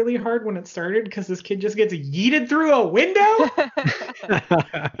laugh really hard when it started because this kid just gets yeeted through a window.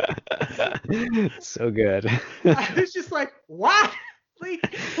 So good. I was just like, what? Like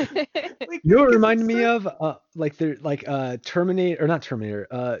You know what it this reminded is me of? Terminator, or not Terminator,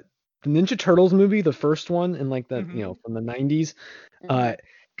 the Ninja Turtles movie, the first one, in like the from the 90s.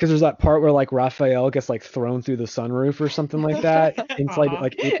 Because there's that part where like Raphael gets like thrown through the sunroof or something like that inside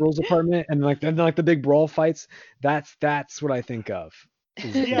like April's apartment, and then like the big brawl fights. That's what I think of.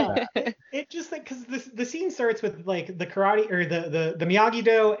 Yeah, it just like, because the scene starts with like the karate, or the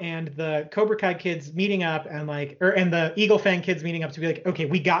Miyagi-Do and the Cobra Kai kids meeting up, and like, and the Eagle Fang kids meeting up to be like, okay,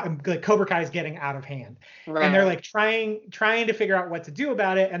 we got, like, Cobra Kai is getting out of hand, and they're like trying to figure out what to do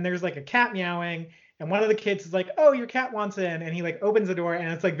about it, and there's like a cat meowing, and one of the kids is like, oh, your cat wants in, and he like opens the door, and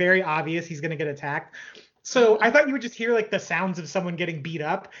it's like very obvious he's gonna get attacked. So I thought you would just hear like the sounds of someone getting beat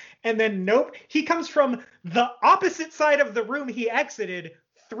up, and then nope, he comes from the opposite side of the room he exited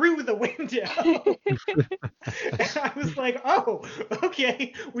through the window. And I was like, oh,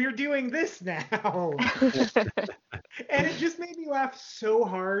 okay, we're doing this now. And it just made me laugh so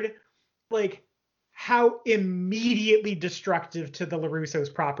hard, like how immediately destructive to the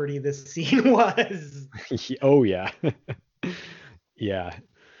LaRusso's property this scene was. Oh yeah. Yeah.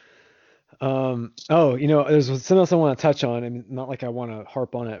 Oh, there's something else I want to touch on, and not like I want to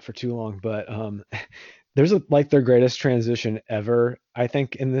harp on it for too long, but there's like their greatest transition ever, I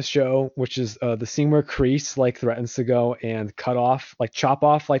think, in this show, which is the scene where Kreese like threatens to go and chop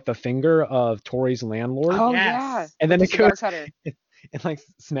off like the finger of Tori's landlord. Oh yeah. And then With it the goes cutter. and like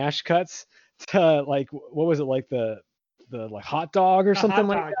smash cuts to like, what was it, like the like hot dog or something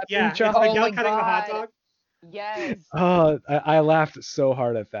like that? Yeah, it's chop? Miguel cutting the hot dog. Yes. Oh, I laughed so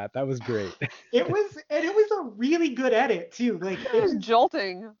hard at that. That was great. It was a really good edit too. Like, it was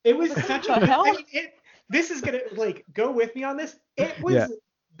jolting. It was such a hell. I mean, this is gonna, like, go with me on this. It was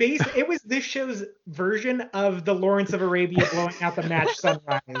it was this show's version of the Lawrence of Arabia blowing out the match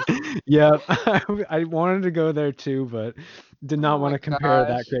sunrise. Yeah, I wanted to go there too, but did not want to compare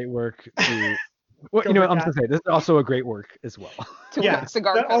that great work to. Well, you know what I'm gonna say. This is also a great work as well. To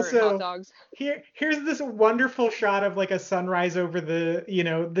cigar cutter and hot dogs. Here's this wonderful shot of like a sunrise over the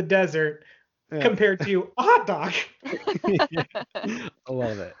the desert, compared to a hot dog. I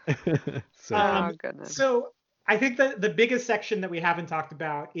love it. Goodness. So I think that the biggest section that we haven't talked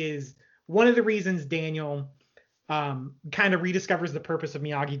about is one of the reasons Daniel kind of rediscovers the purpose of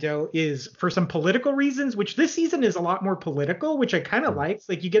Miyagi-Do is for some political reasons, which this season is a lot more political, which I kind of like.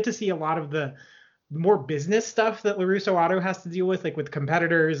 Like, you get to see a lot of the more business stuff that LaRusso Auto has to deal with, like with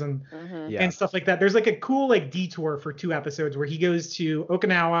competitors and stuff like that. There's like a cool like detour for 2 episodes where he goes to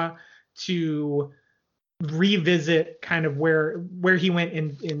Okinawa to revisit kind of where he went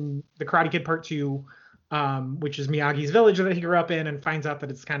in the Karate Kid Part 2, which is Miyagi's village that he grew up in, and finds out that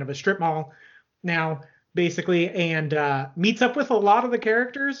it's kind of a strip mall now, basically, and meets up with a lot of the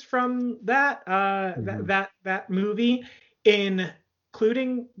characters from that that movie,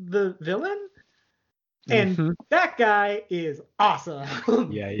 including the villain. And that guy is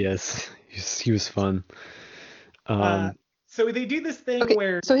awesome. Yeah, he is. He was fun. So they do this thing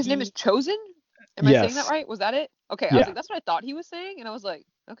where... So his name is Chozen? Am I saying that right? Was that it? Okay, I was like, that's what I thought he was saying, and I was like,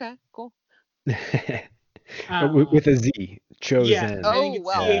 okay, cool. With a Z, Chozen. Yeah, oh,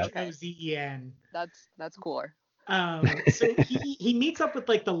 wow. Chozen. That's cooler. So he meets up with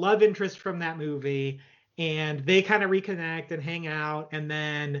like the love interest from that movie, and they kind of reconnect and hang out, and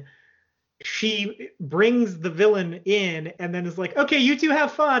then she brings the villain in and then is like, okay, you two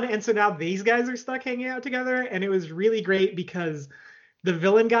have fun. And so now these guys are stuck hanging out together. And it was really great because the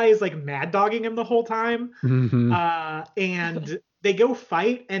villain guy is like mad dogging him the whole time. And they go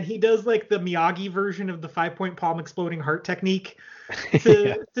fight, and he does like the Miyagi version of the 5-point palm exploding heart technique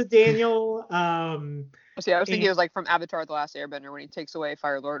to Daniel. See, I was thinking and- it was like from Avatar: The Last Airbender when he takes away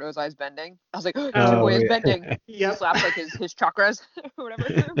Fire Lord Ozai's bending. I was like, he Oh, took away his yeah. bending. He Yep. slaps like his chakras or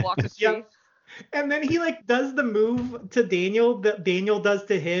whatever, blocks his chi. Yep. And then he like does the move to Daniel that Daniel does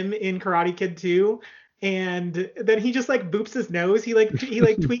to him in Karate Kid 2. And then he just like boops his nose. He like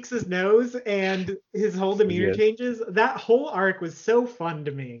tweaks his nose, and his whole demeanor good. changes. That whole arc was so fun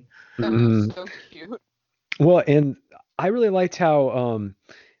to me. Mhm. So cute. Well, and I really liked how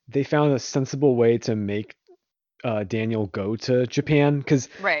they found a sensible way to make Daniel go to Japan, because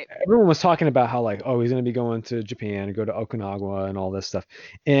Right. everyone was talking about how like, oh, he's going to be going to Japan and go to Okinawa and all this stuff.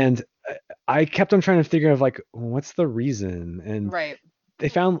 And I kept on trying to figure out like, what's the reason? And Right. they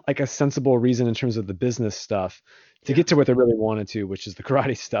found like a sensible reason in terms of the business stuff to get to what they really wanted to, which is the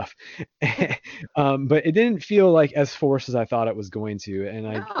karate stuff. But it didn't feel like as forced as I thought it was going to. And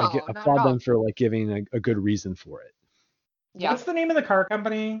I No, not at applaud all. them for like giving a good reason for it. Yeah. What's the name of the car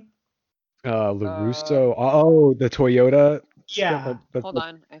company? LaRusso. Oh, the Toyota. Yeah. Hold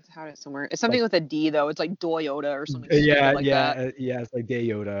on. I had it somewhere. It's something with a D though. It's like Doyota or something Yeah, stupid like that. yeah. It's like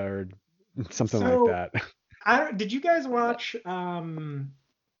Toyota or something So- like that. Did you guys watch oh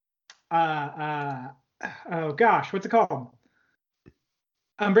gosh, what's it called?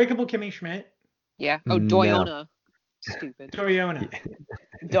 Unbreakable Kimmy Schmidt. Yeah. Oh, No. Doyona. Stupid. Toyota.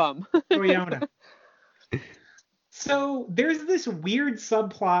 Dumb. Toyota. So there's this weird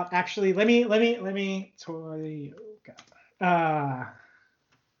subplot. Actually, let me Toyota.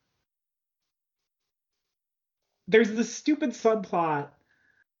 There's this stupid subplot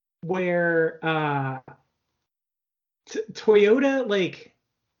where Toyota like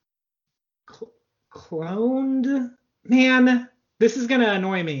cloned. Man, this is gonna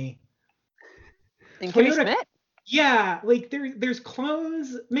annoy me. And Kimmy Toyota- Schmidt? Yeah, like there's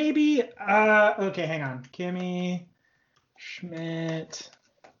clones maybe. Okay, hang on. Kimmy Schmidt.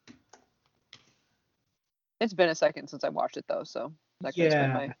 It's been a second since I watched it though, so that could explain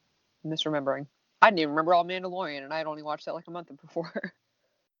Yeah. my misremembering. I didn't even remember all Mandalorian, and I had only watched that like a month before.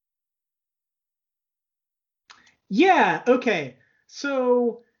 Yeah, okay.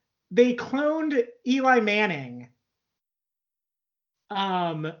 So they cloned Eli Manning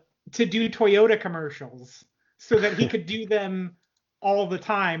to do Toyota commercials so that he could do them all the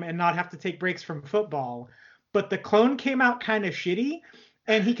time and not have to take breaks from football. But the clone came out kind of shitty,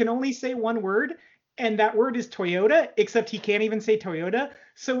 and he can only say one word, and that word is Toyota, except he can't even say Toyota.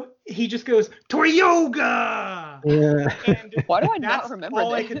 So he just goes, Toyoga! Yeah. And Why do I that's not remember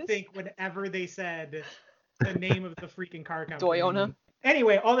all I this? could think whenever they said the name of the freaking car company. Doyona?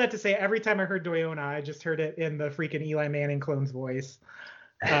 Anyway, all that to say, every time I heard Doyona, I just heard it in the freaking Eli Manning clone's voice.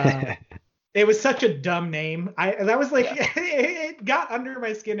 It was such a dumb name. That was like it got under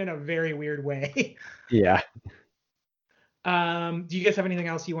my skin in a very weird way. Yeah. Do you guys have anything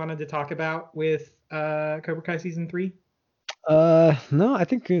else you wanted to talk about with Cobra Kai season 3? No, I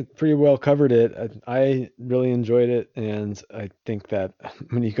think it pretty well covered it. I really enjoyed it, and I think that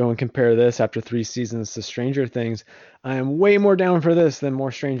when you go and compare this after 3 seasons to Stranger Things, I am way more down for this than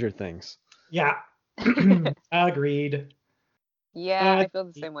more Stranger Things. Yeah. Agreed. Yeah, I feel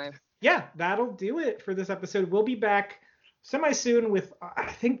the same way. Yeah, that'll do it for this episode. We'll be back semi-soon with,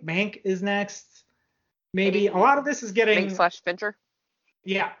 I think Mank is next. Maybe. A lot of this is getting... Mank/Fincher?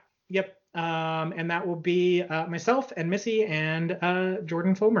 Yeah. Yep. And that will be myself and Missy and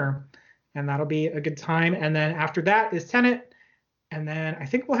Jordan Fulmer. And that'll be a good time. And then after that is Tenet. And then I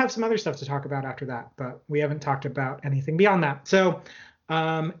think we'll have some other stuff to talk about after that. But we haven't talked about anything beyond that. So,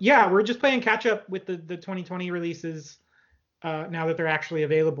 yeah, we're just playing catch up with the 2020 releases now that they're actually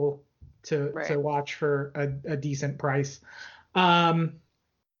available to watch for a decent price.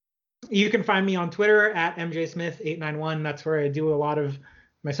 You can find me on Twitter at mjsmith891. That's where I do a lot of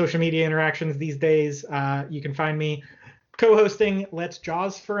my social media interactions these days. You can find me co-hosting Let's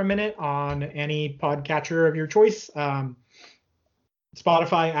Jaws for a Minute on any podcatcher of your choice. Spotify,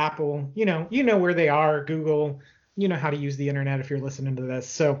 Apple, you know where they are, Google, you know how to use the internet if you're listening to this.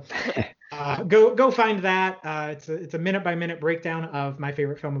 So go find that. It's a minute by minute breakdown of my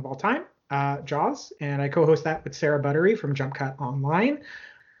favorite film of all time, Jaws, and I co-host that with Sarah Buttery from Jump Cut Online.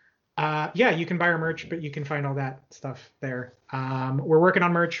 Yeah, you can buy our merch, but you can find all that stuff there. We're working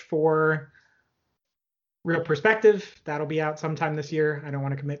on merch for Real Perspective. That'll be out sometime this year. I don't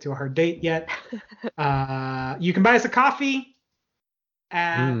want to commit to a hard date yet. You can buy us a coffee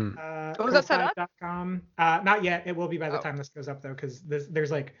at was that set up? Ko-fi.com. Not yet. It will be by the time this goes up though, because this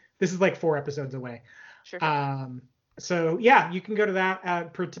is like 4 episodes away. Sure. So yeah, you can go to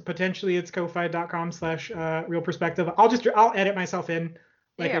that. Potentially it's ko-fi.com/real perspective. I'll edit myself in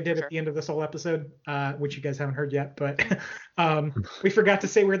like Yeah, I did for at the end of this whole episode, which you guys haven't heard yet, but we forgot to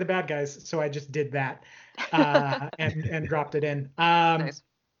say we're the bad guys, so I just did that and dropped it in. Nice.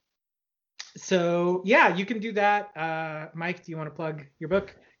 So yeah, you can do that. Mike, do you want to plug your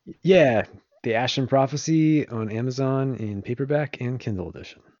book? Yeah, The Ashen Prophecy on Amazon in paperback and Kindle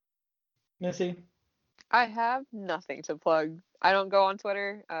edition. Missy? I have nothing to plug. I don't go on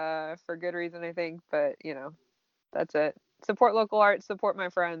Twitter for good reason, I think, but that's it. Support local art, support my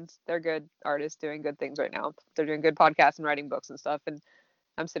friends. They're good artists doing good things right now. They're doing good podcasts and writing books and stuff, and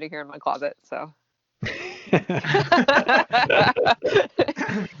I'm sitting here in my closet, so.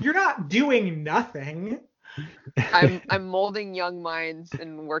 You're not doing nothing. I'm molding young minds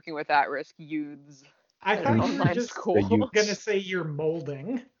and working with at-risk youths. I thought you were just school. gonna say you're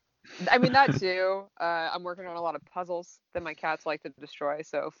molding. I mean, that too. I'm working on a lot of puzzles that my cats like to destroy.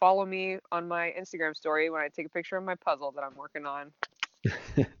 So follow me on my Instagram story when I take a picture of my puzzle that I'm working on.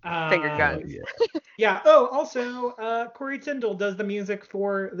 Finger guns. Yeah. Oh, also, Corey Tyndall does the music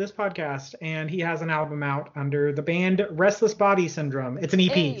for this podcast, and he has an album out under the band Restless Body Syndrome. It's an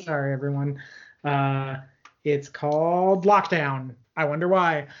EP. Hey. Sorry, everyone. It's called Lockdown. I wonder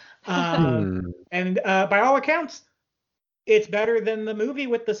why. And by all accounts, it's better than the movie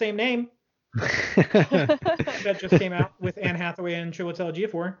with the same name that just came out with Anne Hathaway and Chiwetel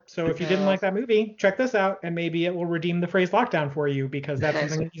Ejiofor. So if you didn't like that movie, check this out, and maybe it will redeem the phrase lockdown for you, because that's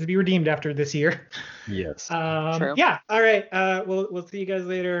something that needs to be redeemed after this year. Yes. True. Yeah. All right. We'll see you guys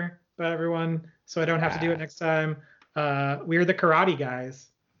later. Bye, everyone. So I don't have to do it next time. We're the Karate Guys.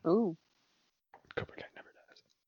 Ooh. Cobra Kai.